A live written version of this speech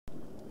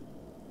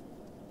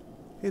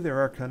Hey there,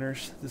 Ark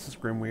Hunters. This is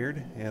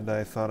Grimweird, and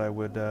I thought I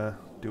would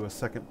do a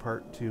second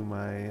part to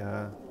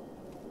my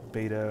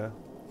beta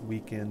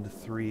weekend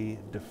 3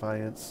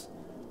 Defiance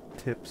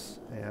tips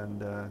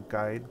and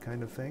guide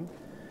kind of thing.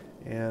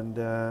 And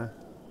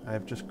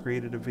I've just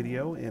created a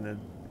video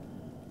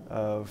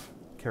of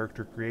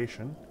character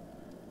creation,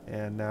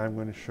 and now I'm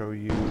going to show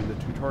you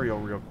the tutorial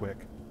real quick.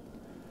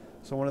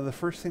 So one of the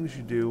first things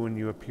you do when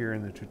you appear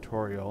in the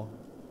tutorial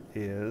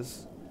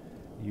is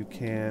you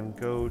can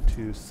go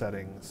to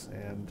settings,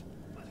 and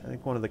I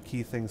think one of the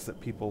key things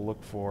that people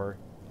look for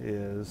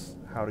is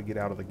how to get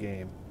out of the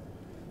game.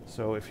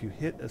 So if you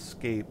hit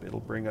escape, it'll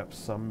bring up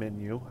some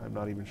menu. I'm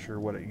not even sure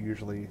what it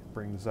usually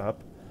brings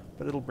up,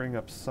 but it'll bring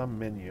up some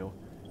menu.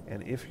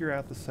 And if you're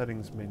at the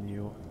settings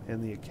menu in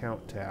the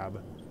account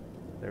tab,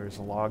 there's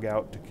a log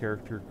out to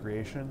character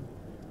creation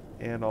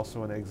and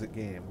also an exit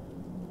game.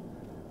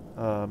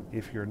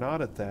 If you're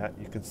not at that,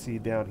 you can see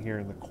down here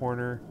in the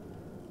corner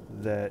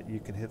that you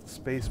can hit the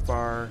space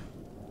bar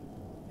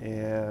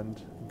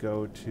and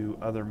go to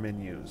other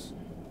menus.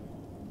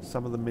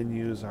 Some of the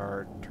menus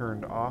are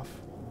turned off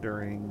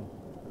during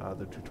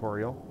the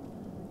tutorial,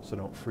 so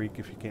don't freak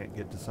if you can't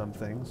get to some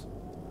things,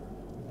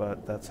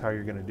 but that's how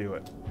you're going to do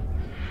it.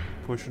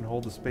 Push and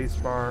hold the space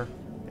bar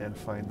and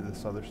find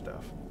this other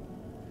stuff.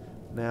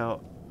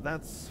 Now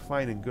that's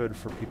fine and good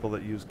for people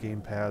that use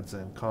gamepads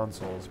and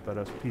consoles, but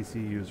us PC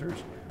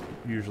users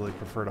usually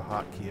prefer to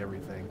hotkey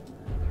everything.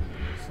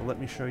 So let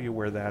me show you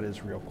where that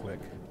is real quick.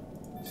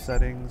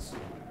 Settings.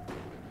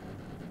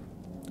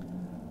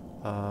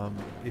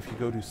 If you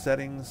go to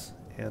settings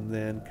and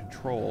then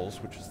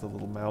controls, which is the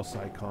little mouse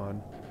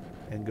icon,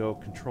 and go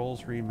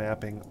controls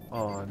remapping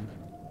on,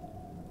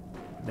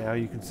 now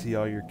you can see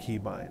all your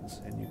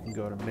keybinds, and you can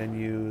go to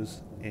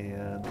menus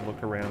and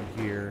look around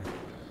here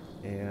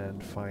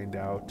and find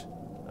out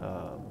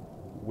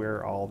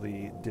where all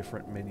the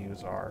different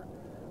menus are.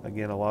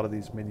 Again, a lot of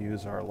these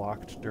menus are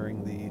locked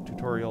during the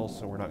tutorial,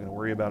 so we're not going to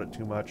worry about it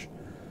too much,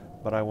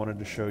 but I wanted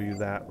to show you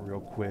that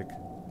real quick.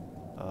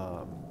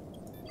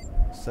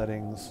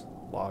 Settings,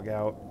 log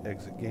out,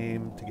 exit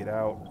game to get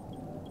out.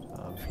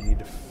 If you need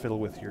to fiddle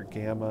with your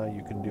gamma,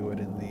 you can do it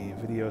in the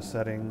video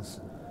settings.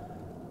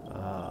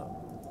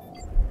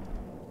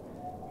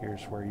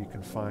 Here's where you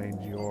can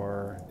find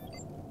your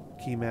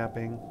key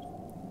mapping.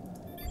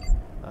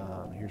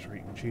 Here's where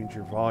you can change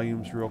your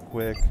volumes real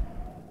quick.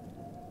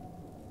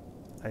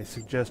 I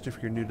suggest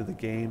if you're new to the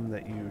game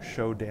that you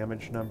show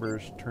damage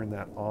numbers, turn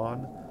that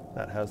on.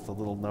 That has the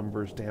little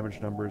numbers,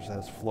 damage numbers,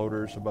 as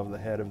floaters above the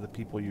head of the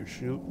people you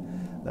shoot.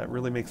 That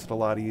really makes it a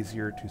lot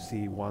easier to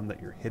see, one, that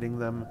you're hitting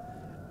them,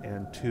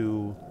 and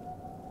two,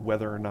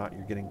 whether or not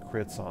you're getting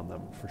crits on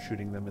them for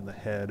shooting them in the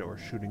head or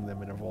shooting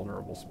them in a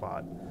vulnerable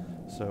spot.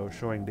 So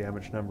showing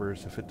damage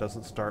numbers, if it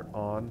doesn't start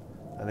on,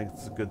 I think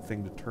it's a good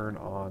thing to turn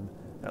on,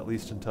 at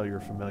least until you're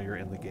familiar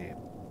in the game.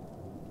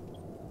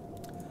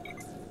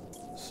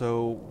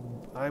 So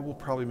I will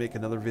probably make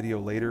another video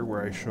later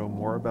where I show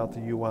more about the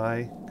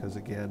UI, because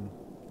again,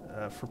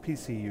 for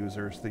PC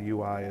users, the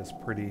UI is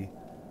pretty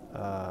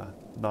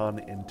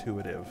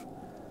non-intuitive.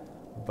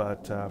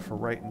 But for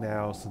right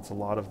now, since a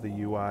lot of the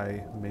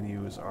UI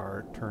menus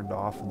are turned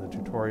off in the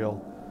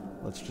tutorial,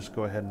 let's just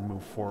go ahead and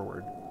move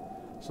forward.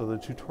 So the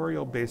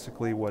tutorial,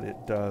 basically what it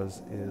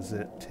does is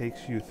it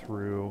takes you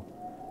through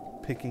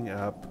picking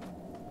up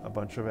a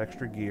bunch of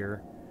extra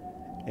gear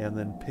and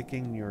then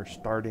picking your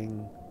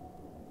starting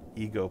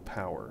ego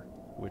power,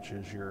 which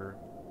is your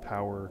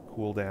power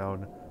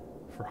cooldown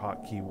for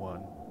hotkey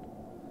 1.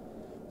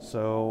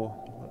 So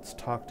let's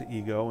talk to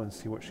Ego and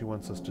see what she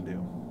wants us to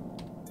do.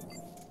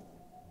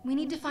 We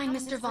need to find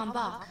Mr. Von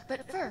Bach,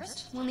 but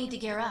first, we'll need to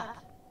gear up.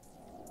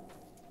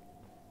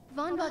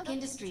 Von Bach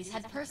Industries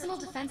had personal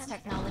defense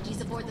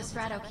technologies aboard the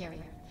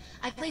Stratocarrier.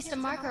 I've placed a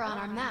marker on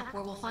our map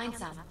where we'll find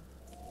some.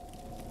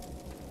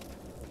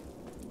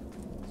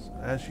 So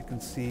as you can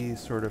see,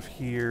 sort of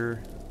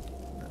here,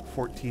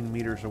 14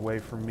 meters away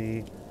from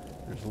me,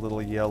 there's a little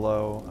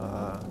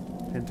yellow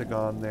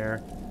pentagon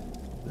there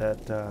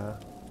that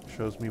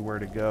shows me where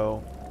to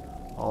go.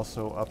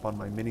 Also up on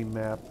my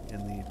mini-map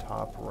in the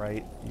top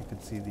right, you can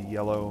see the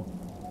yellow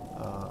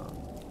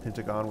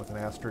pentagon with an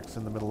asterisk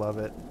in the middle of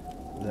it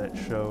that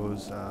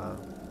shows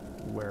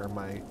where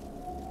my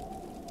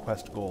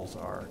quest goals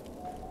are.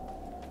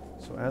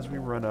 So as we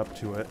run up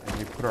to it and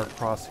we put our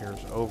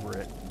crosshairs over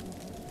it,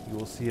 you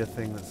will see a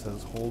thing that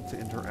says hold to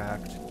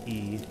interact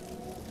E,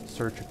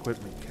 search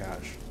equipment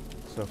cache.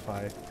 So if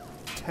I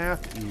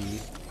tap E,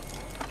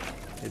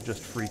 it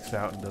just freaks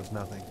out and does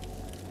nothing.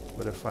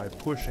 But if I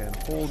push and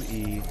hold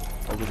E,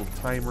 a little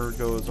timer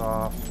goes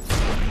off.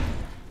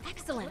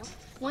 Excellent!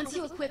 Once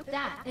you equip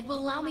that, it will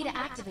allow me to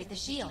activate the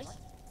shield.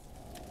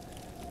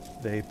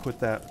 They put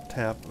that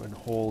tap and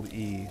hold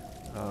E.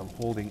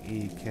 Holding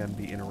E can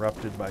be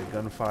interrupted by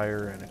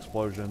gunfire and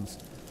explosions,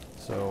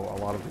 so a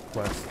lot of the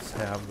quests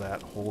have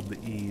that hold the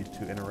E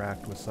to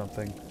interact with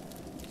something.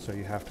 So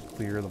you have to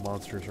clear the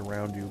monsters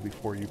around you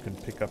before you can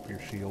pick up your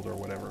shield or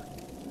whatever.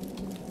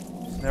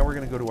 So now we're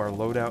going to go to our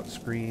loadout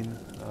screen.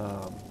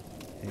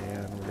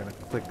 and we're going to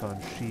click on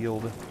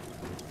shield.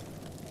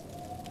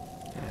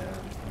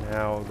 And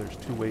now there's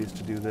two ways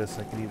to do this.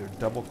 I can either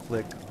double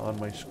click on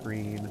my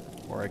screen,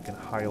 or I can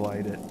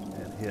highlight it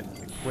and hit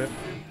equip.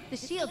 The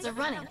shields are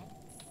running.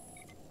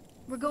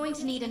 We're going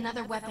to need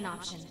another weapon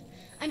option.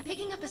 I'm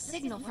picking up a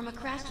signal from a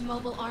crashed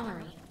mobile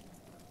armory.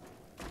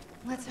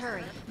 Let's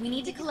hurry. We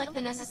need to collect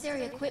the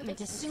necessary equipment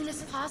as soon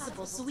as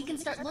possible so we can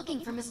start looking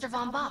for Mr.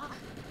 Von Bach.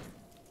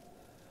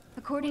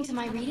 According to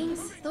my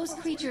readings, those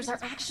creatures are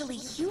actually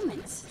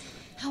humans.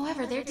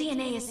 However, their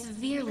DNA is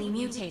severely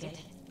mutated.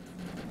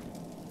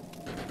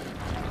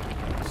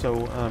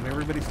 So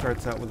everybody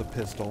starts out with a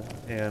pistol,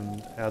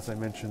 and as I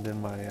mentioned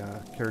in my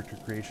character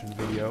creation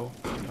video,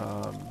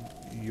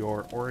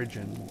 your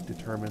origin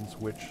determines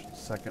which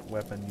second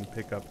weapon you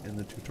pick up in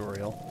the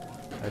tutorial.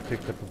 I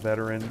picked up a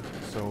veteran,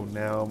 so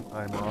now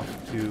I'm off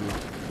to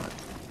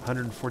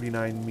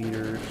 149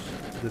 meters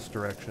this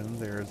direction.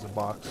 There's a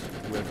box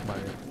with my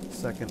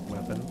second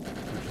weapon,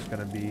 which is going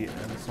to be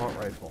an assault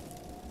rifle.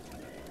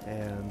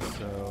 And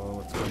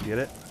so let's go get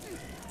it.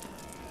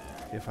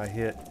 If I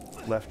hit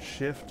left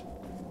shift,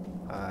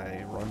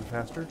 I run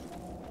faster.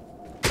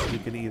 You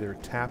can either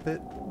tap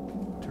it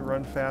to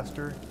run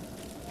faster,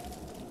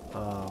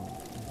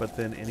 but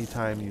then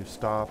anytime you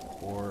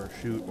stop or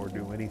shoot or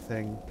do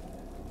anything,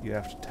 you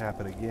have to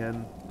tap it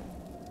again,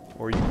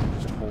 or you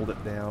can just hold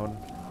it down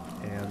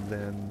and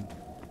then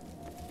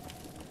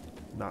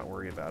not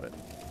worry about it.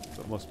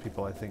 But most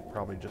people, I think,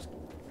 probably just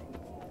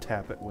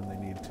tap it when they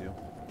need to,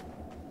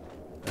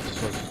 as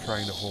opposed to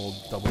trying to hold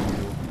W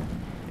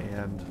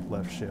and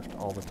left shift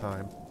all the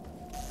time.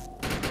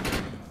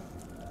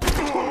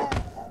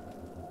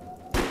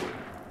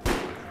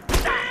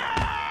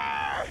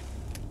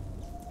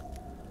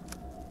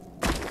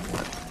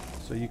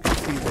 So you can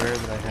see there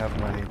that I have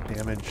my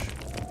damage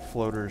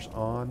floaters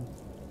on.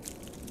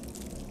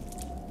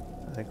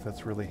 I think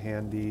that's really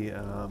handy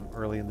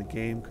early in the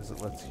game because it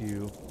lets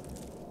you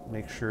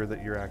make sure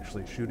that you're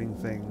actually shooting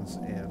things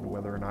and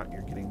whether or not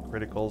you're getting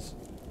criticals.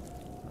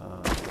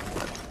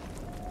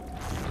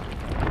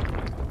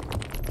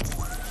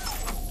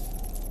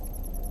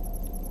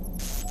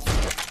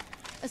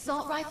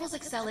 Assault rifles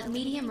excel at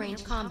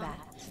medium-range combat,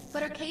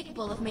 but are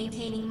capable of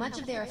maintaining much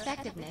of their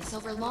effectiveness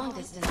over long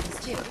distances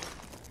too.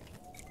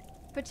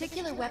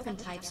 Particular weapon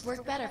types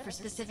work better for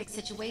specific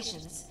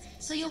situations,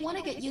 so you'll want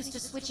to get used to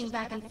switching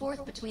back and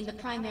forth between the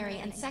primary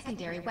and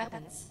secondary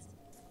weapons.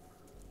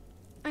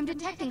 I'm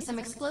detecting some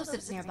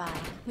explosives nearby.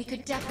 We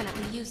could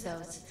definitely use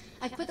those.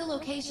 I've put the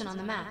location on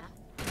the map.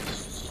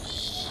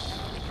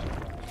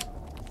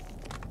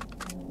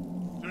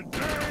 The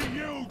day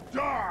you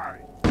die!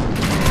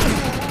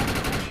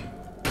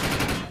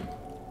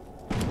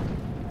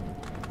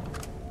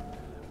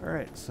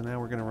 Alright, so now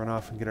we're going to run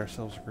off and get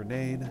ourselves a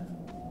grenade.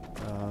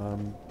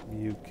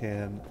 You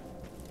can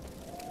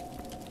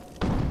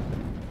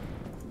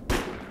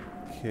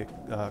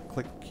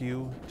click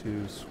Q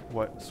to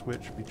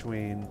switch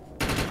between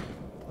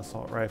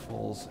assault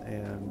rifles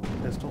and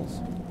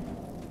pistols.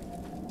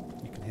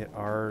 You can hit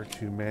R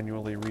to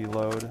manually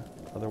reload,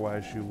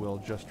 otherwise you will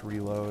just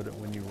reload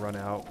when you run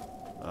out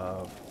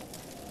of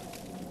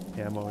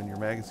ammo in your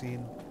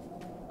magazine.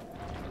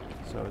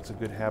 So it's a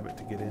good habit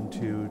to get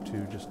into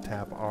to just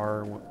tap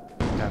R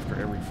after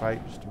every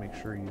fight just to make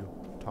sure you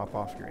top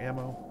off your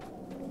ammo.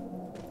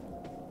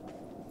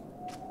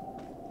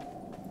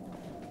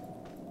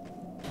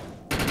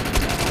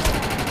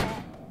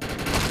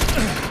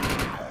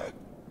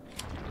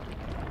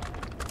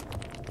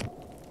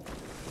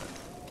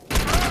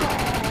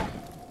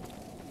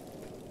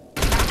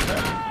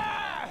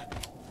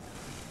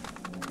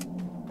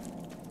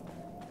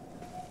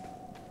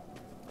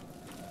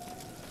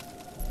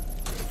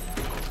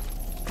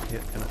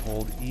 Hit and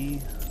hold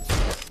E.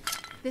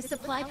 This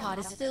supply pod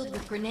is filled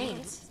with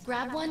grenades.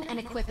 Grab one and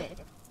equip it.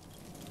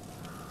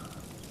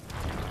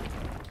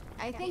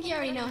 I think you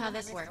already know how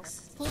this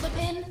works. Pull the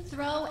pin,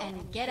 throw,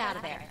 and get out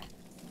of there.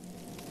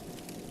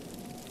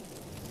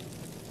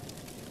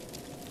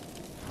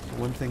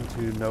 One thing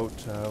to note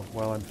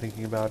while I'm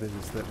thinking about it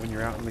is that when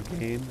you're out in the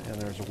game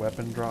and there's a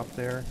weapon drop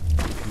there,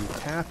 if you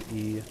tap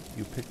E,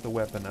 you pick the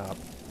weapon up.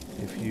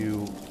 If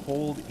you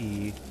hold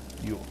E,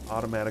 you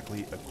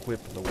automatically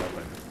equip the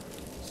weapon.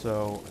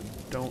 So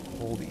don't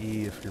hold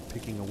E if you're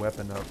picking a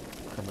weapon up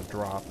from a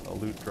drop, a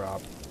loot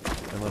drop,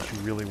 unless you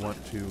really want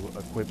to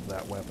equip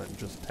that weapon.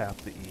 Just tap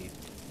the E.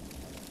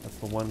 That's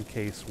the one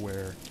case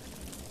where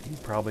you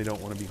probably don't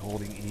want to be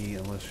holding E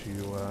unless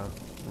you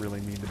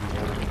really need to be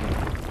holding E.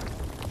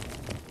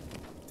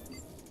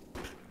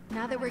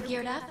 Now that we're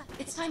geared up,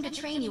 it's time to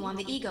train you on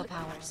the ego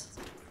powers.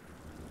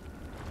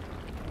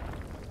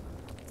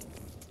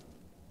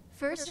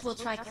 First, we'll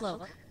try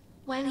Cloak.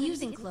 While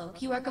using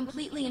Cloak, you are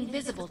completely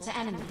invisible to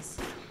enemies.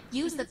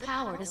 Use the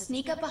power to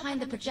sneak up behind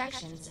the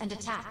projections and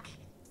attack.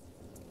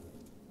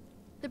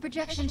 The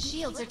projection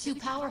shields are too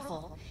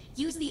powerful.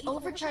 Use the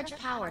overcharge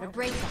power to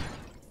break them.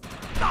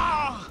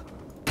 Ah!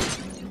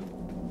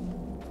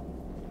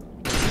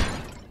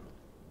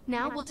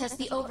 Now we'll test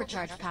the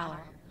overcharge power.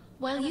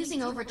 While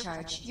using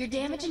overcharge, your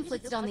damage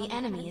inflicted on the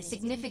enemy is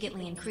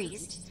significantly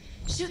increased.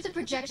 Shoot the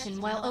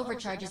projection while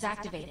overcharge is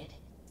activated.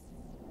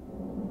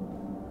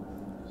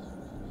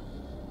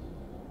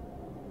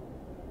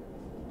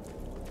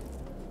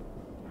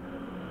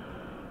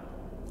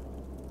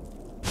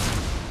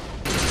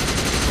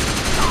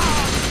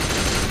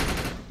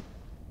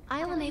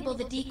 I'll enable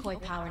the decoy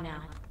power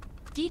now.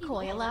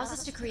 Decoy allows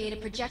us to create a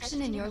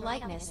projection in your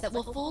likeness that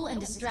will fool and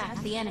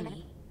distract the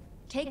enemy.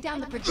 Take down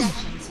the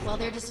projections while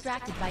they're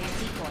distracted by your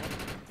decoy.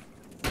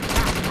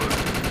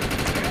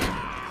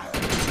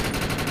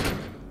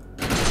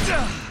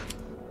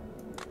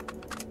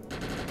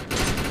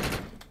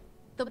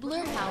 The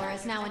blur power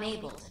is now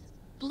enabled.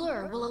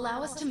 Blur will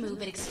allow us to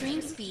move at extreme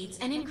speeds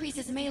and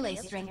increases melee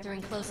strength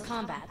during close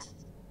combat.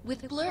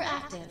 With blur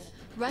active,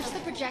 rush the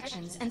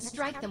projections and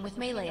strike them with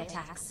melee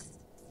attacks.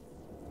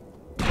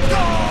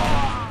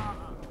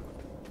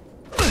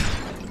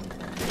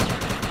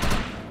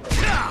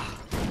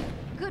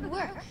 Good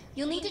work.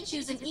 You'll need to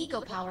choose an ego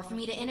power for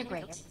me to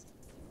integrate.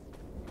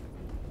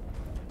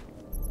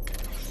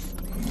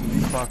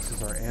 These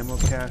boxes are ammo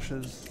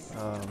caches.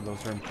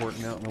 Those are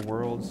important out in the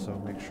world, so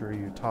make sure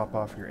you top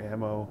off your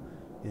ammo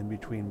in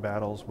between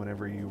battles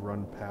whenever you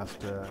run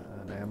past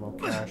an ammo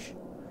cache.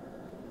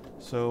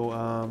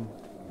 So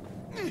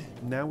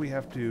now we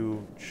have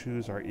to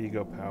choose our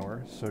ego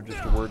power. So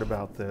just a word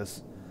about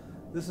this.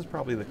 This is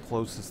probably the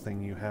closest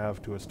thing you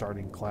have to a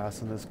starting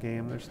class in this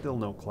game. There's still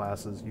no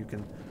classes. You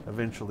can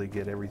eventually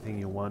get everything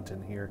you want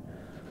in here.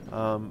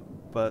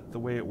 But the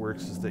way it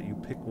works is that you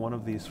pick one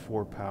of these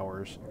 4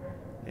 powers,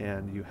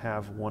 and you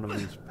have one of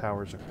these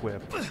powers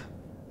equipped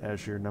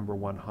as your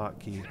 #1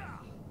 hotkey.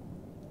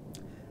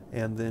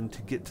 And then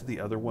to get to the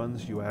other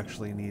ones, you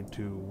actually need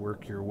to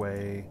work your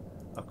way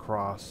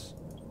across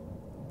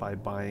by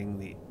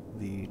buying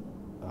the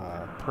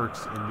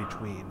perks in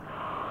between.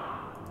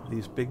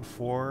 These big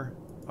 4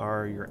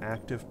 are your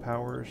active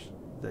powers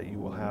that you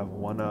will have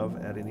one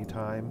of at any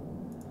time.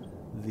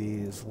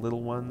 These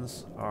little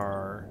ones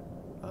are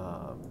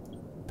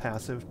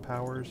passive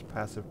powers,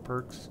 passive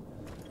perks,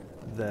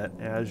 that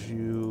as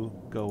you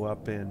go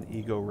up in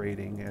ego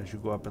rating, as you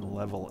go up in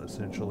level,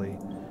 essentially,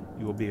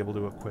 you will be able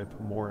to equip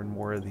more and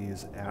more of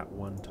these at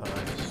one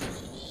time.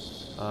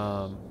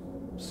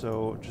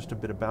 So just a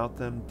bit about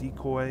them.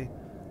 Decoy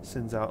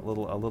sends out a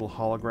little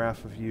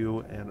holograph of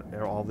you, and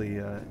all the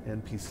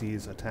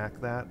NPCs attack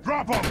that.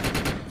 Drop 'em!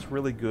 It's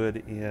really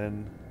good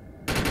in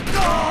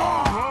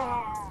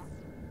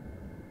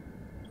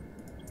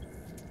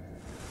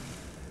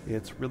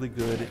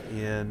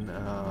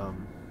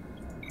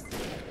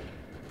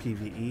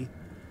PvE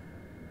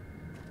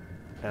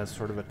as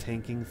sort of a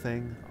tanking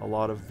thing. A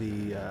lot of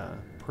the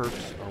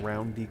perks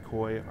around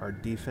Decoy are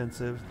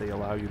defensive. They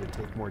allow you to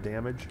take more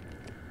damage.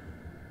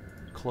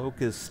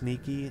 Cloak is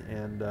sneaky,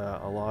 and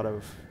a lot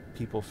of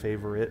people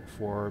favor it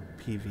for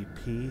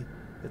PvP.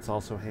 It's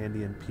also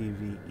handy in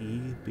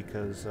PvE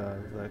because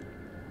the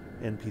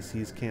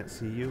NPCs can't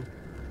see you.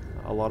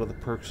 A lot of the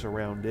perks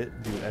around it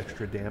do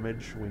extra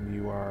damage when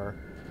you are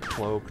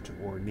cloaked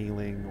or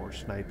kneeling or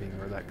sniping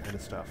or that kind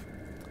of stuff.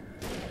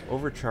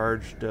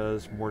 Overcharge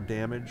does more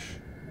damage,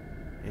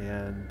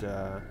 and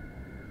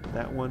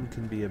that one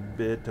can be a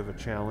bit of a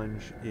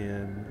challenge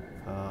in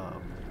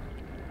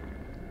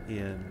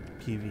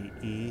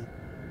PvE,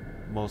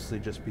 mostly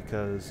just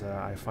because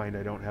I find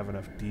I don't have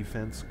enough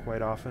defense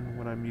quite often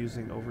when I'm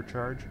using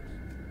overcharge.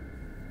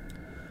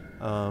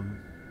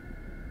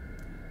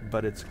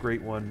 But it's a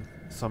great one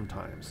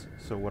sometimes.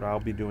 So what I'll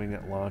be doing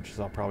at launch is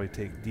I'll probably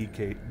take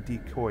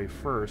Decoy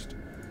first,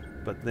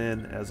 but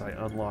then as I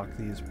unlock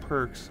these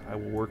perks, I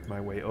will work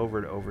my way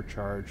over to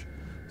overcharge,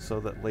 so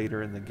that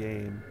later in the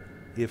game,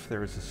 if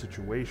there is a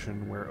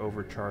situation where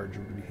overcharge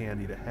would be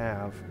handy to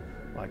have,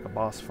 like a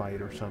boss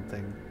fight or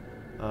something,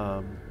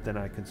 then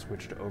I can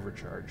switch to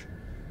overcharge.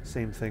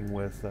 Same thing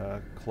with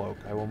Cloak.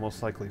 I will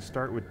most likely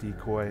start with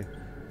Decoy,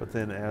 but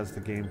then as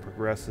the game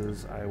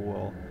progresses, I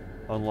will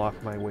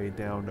unlock my way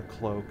down to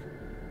Cloak,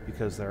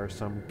 because there are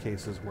some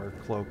cases where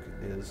Cloak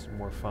is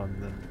more fun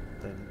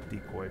than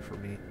Decoy for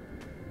me.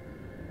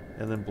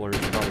 And then Blur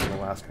is probably the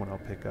last one I'll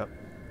pick up.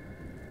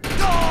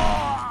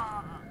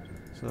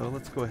 So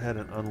let's go ahead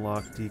and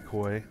unlock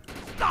Decoy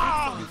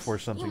before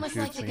something you must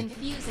shoots like to me.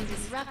 confuse and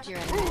disrupt your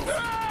enemies.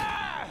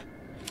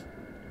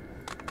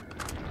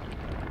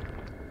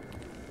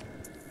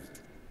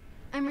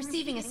 I'm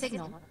receiving a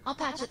signal. I'll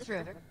patch it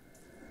through.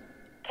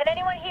 Can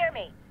anyone hear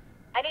me?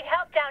 I need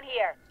help down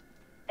here.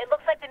 It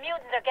looks like the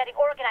mutants are getting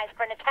organized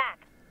for an attack.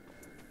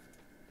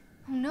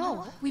 Oh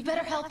no, we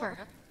better help her.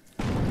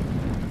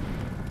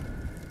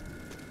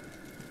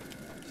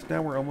 So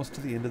now we're almost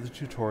to the end of the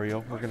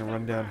tutorial. We're going to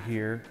run down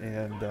here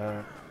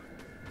and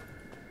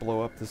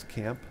blow up this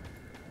camp.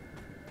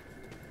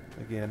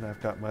 Again, I've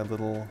got my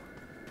little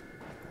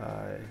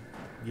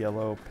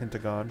yellow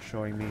pentagon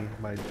showing me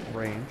my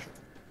range.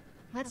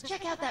 Let's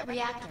check out that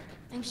reactor.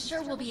 I'm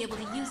sure we'll be able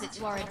to use it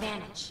to our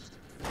advantage.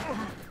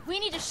 We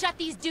need to shut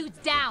these dudes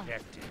down.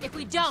 If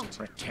we don't,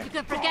 you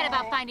can forget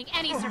about finding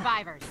any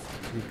survivors.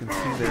 You can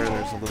see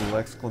there's a little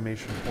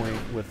exclamation point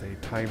with a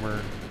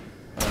timer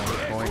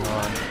going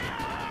on.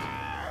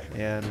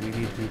 And we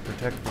need to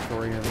protect the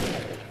thorium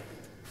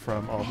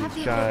from all I have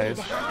these the ability guys.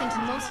 to hack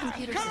into most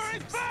computer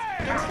systems.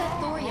 Get to that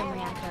thorium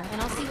reactor,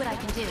 and I'll see what I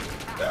can do.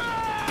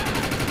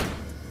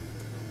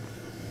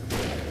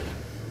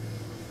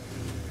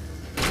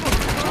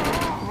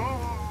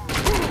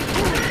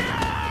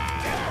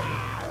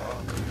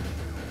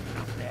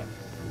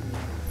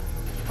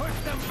 Push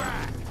them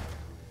back!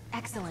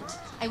 Excellent.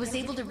 I was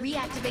able to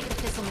reactivate the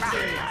fissile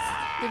materials.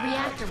 The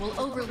reactor will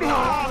overload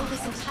and blow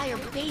this entire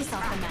base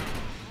off the map.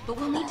 But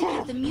we'll need to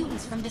keep the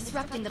mutants from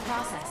disrupting the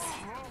process.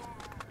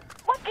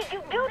 What did you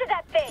do to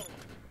that thing?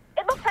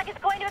 It looks like it's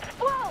going to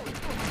explode!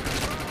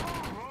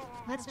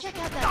 Let's check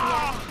out that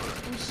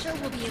reactor. I'm sure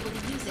we'll be able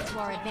to use it to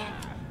our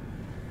advantage.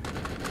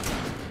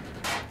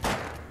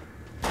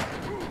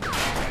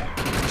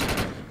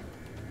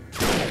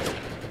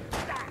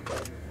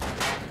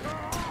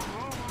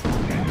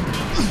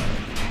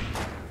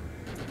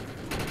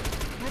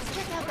 Let's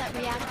check out that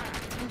reactor.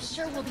 I'm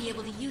sure we'll be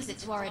able to use it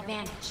to our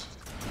advantage.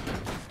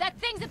 That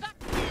thing's about...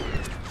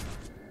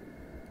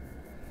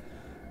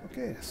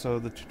 Okay, so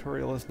the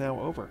tutorial is now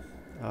over.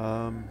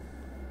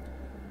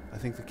 I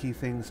think the key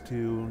things to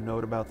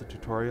note about the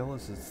tutorial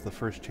is it's the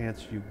first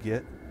chance you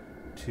get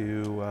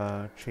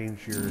to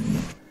change your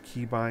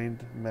keybind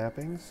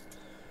mappings.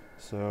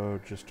 So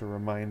just a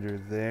reminder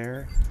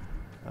there.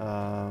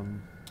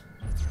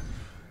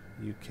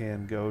 You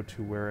can go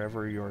to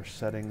wherever your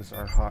settings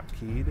are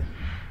hotkeyed.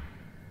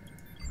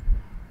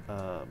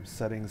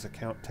 Settings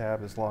account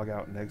tab is log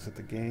out and exit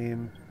the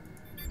game.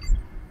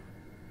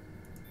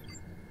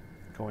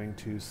 Going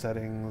to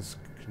settings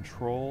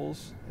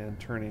controls and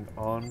turning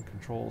on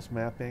controls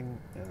mapping,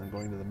 and then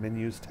going to the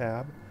menus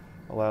tab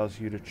allows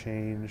you to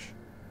change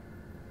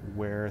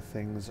where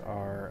things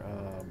are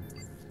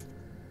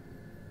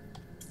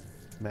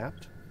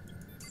mapped,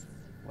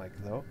 like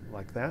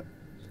that.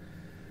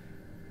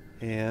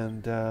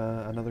 And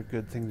another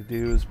good thing to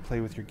do is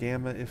play with your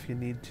gamma if you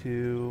need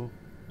to.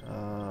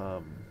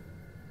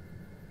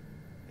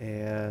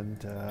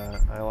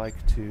 I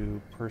like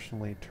to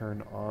personally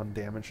turn on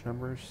damage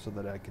numbers so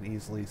that I can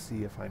easily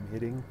see if I'm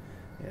hitting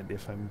and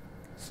if I'm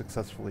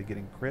successfully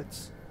getting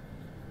crits.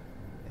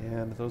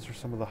 And those are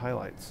some of the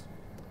highlights.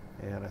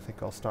 And I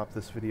think I'll stop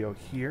this video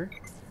here,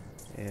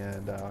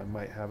 and I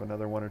might have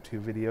another one or two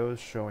videos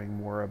showing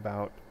more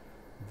about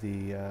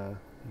the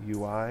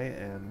UI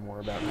and more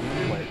about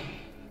gameplay.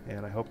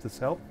 And I hope this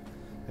helped.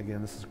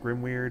 Again, this is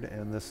Grimweird,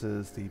 and this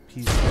is the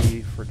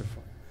PC for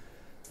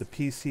the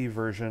PC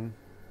version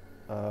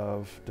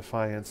of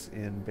Defiance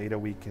in Beta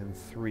Weekend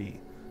 3.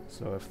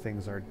 So if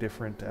things are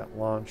different at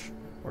launch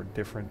or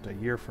different a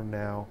year from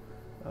now,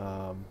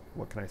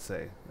 what can I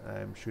say?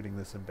 I'm shooting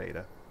this in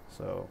beta,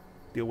 so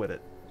deal with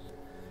it.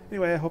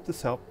 Anyway, I hope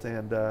this helped,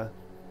 and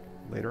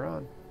later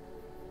on.